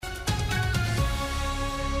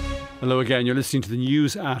Hello again, you're listening to the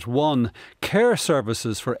news at 1. Care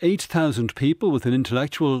services for 8,000 people with an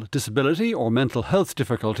intellectual disability or mental health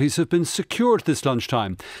difficulties have been secured this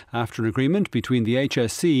lunchtime after an agreement between the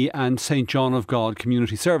HSE and St John of God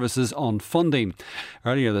Community Services on funding.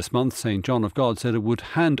 Earlier this month, St John of God said it would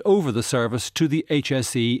hand over the service to the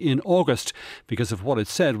HSE in August because of what it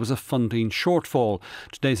said was a funding shortfall.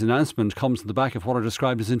 Today's announcement comes on the back of what are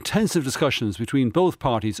described as intensive discussions between both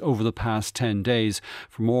parties over the past 10 days.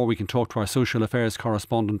 For more, we can talk to our social affairs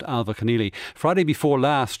correspondent Ailbhe Connelly. Friday before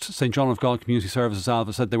last, St John of God Community Services,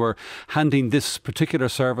 Ailbhe, said they were handing this particular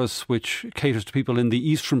service, which caters to people in the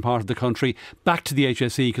eastern part of the country, back to the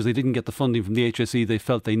HSE because they didn't get the funding from the HSE they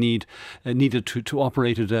felt they needed to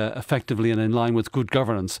operate it effectively and in line with good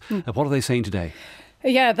governance. What are they saying today?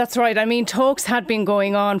 Yeah, that's right. I mean, talks had been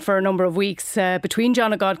going on for a number of weeks between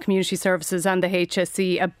John of God Community Services and the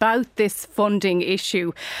HSE about this funding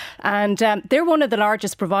issue. And they're one of the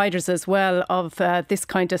largest providers as well of this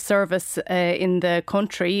kind of service in the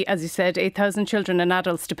country. As you said, 8,000 children and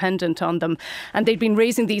adults dependent on them. And they'd been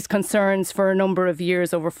raising these concerns for a number of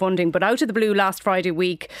years over funding. But out of the blue last Friday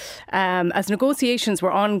week, as negotiations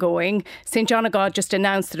were ongoing, St John of God just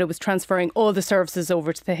announced that it was transferring all the services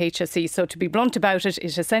over to the HSE. So to be blunt about it,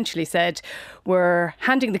 it essentially said we're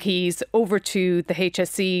handing the keys over to the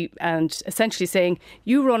HSE and essentially saying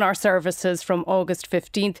you run our services from August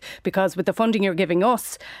 15th because with the funding you're giving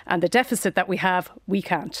us and the deficit that we have, we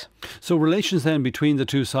can't. So relations then between the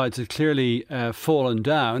two sides have clearly fallen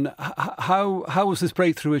down. How was this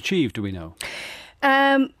breakthrough achieved, do we know?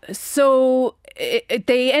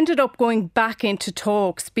 They ended up going back into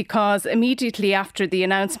talks because immediately after the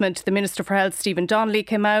announcement, the Minister for Health, Stephen Donnelly,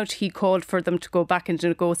 came out. He called for them to go back into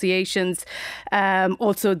negotiations.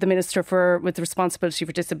 Also, the Minister with responsibility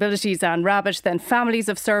for disabilities, Anne Rabbitte, then families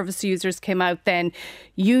of service users came out, then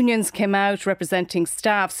unions came out representing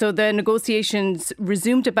staff. So the negotiations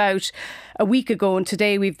resumed about a week ago, and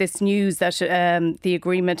today we've this news that the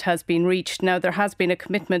agreement has been reached. Now, there has been a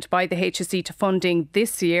commitment by the HSE to funding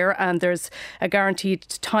this year, and there's a guaranteed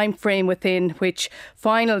time frame within which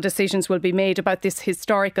final decisions will be made about this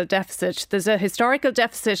historical deficit. There's a historical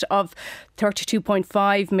deficit of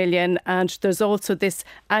 32.5 million, and there's also this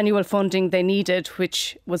annual funding they needed,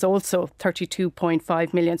 which was also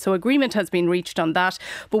 32.5 million. So agreement has been reached on that,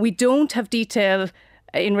 but we don't have detail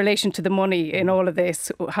in relation to the money in all of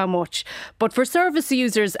this, how much. But for service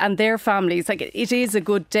users and their families, it is a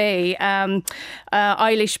good day.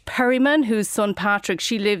 Ailbhe Perryman, whose son Patrick,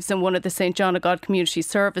 she lives in one of the St John of God Community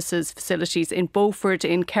Services facilities in Beaufort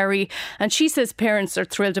in Kerry, and she says parents are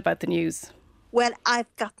thrilled about the news. Well,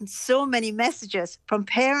 I've gotten so many messages from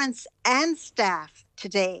parents and staff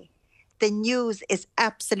today. The news is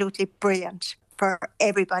absolutely brilliant for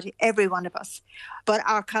everybody, every one of us. But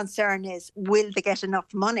our concern is, will they get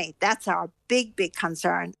enough money? That's our big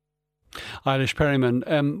concern. Ailbhe Perryman,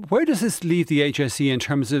 where does this leave the HSE in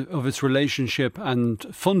terms of its relationship and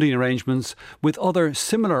funding arrangements with other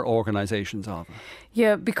similar organisations, Ailbhe?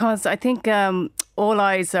 Yeah, because I think all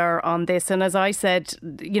eyes are on this. And as I said,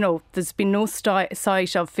 there's been no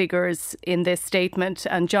sight of figures in this statement.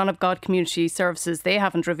 And John of God Community Services, they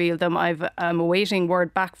haven't revealed them. I'm awaiting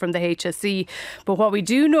word back from the HSE. But what we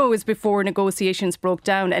do know is before negotiations broke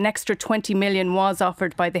down, an extra 20 million was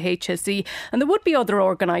offered by the HSE. And there would be other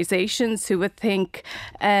organisations who would think,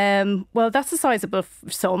 that's a sizable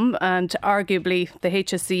sum. And arguably the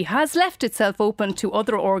HSE has left itself open to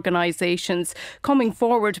other organisations coming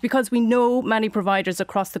forward because we know many providers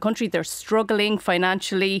across the country, they're struggling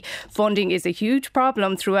financially. Funding is a huge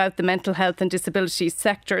problem throughout the mental health and disability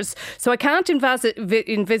sectors. So I can't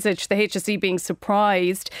envisage the HSE being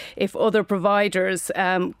surprised if other providers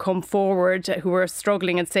come forward who are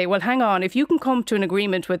struggling and say, well, hang on, if you can come to an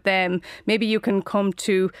agreement with them, maybe you can come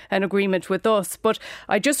to an agreement with us. But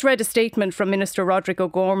I just read a statement from Minister Roderick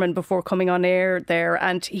O'Gorman before coming on air there,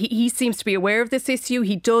 and he seems to be aware of this issue.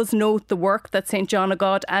 He does note the work that St John of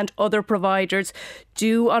God and other providers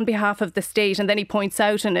do on behalf of the state. And then he points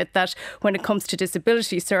out in it that when it comes to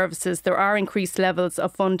disability services, there are increased levels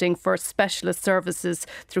of funding for specialist services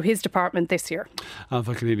through his department this year.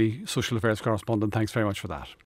 Ailbhe Connelly, social affairs correspondent, thanks very much for that.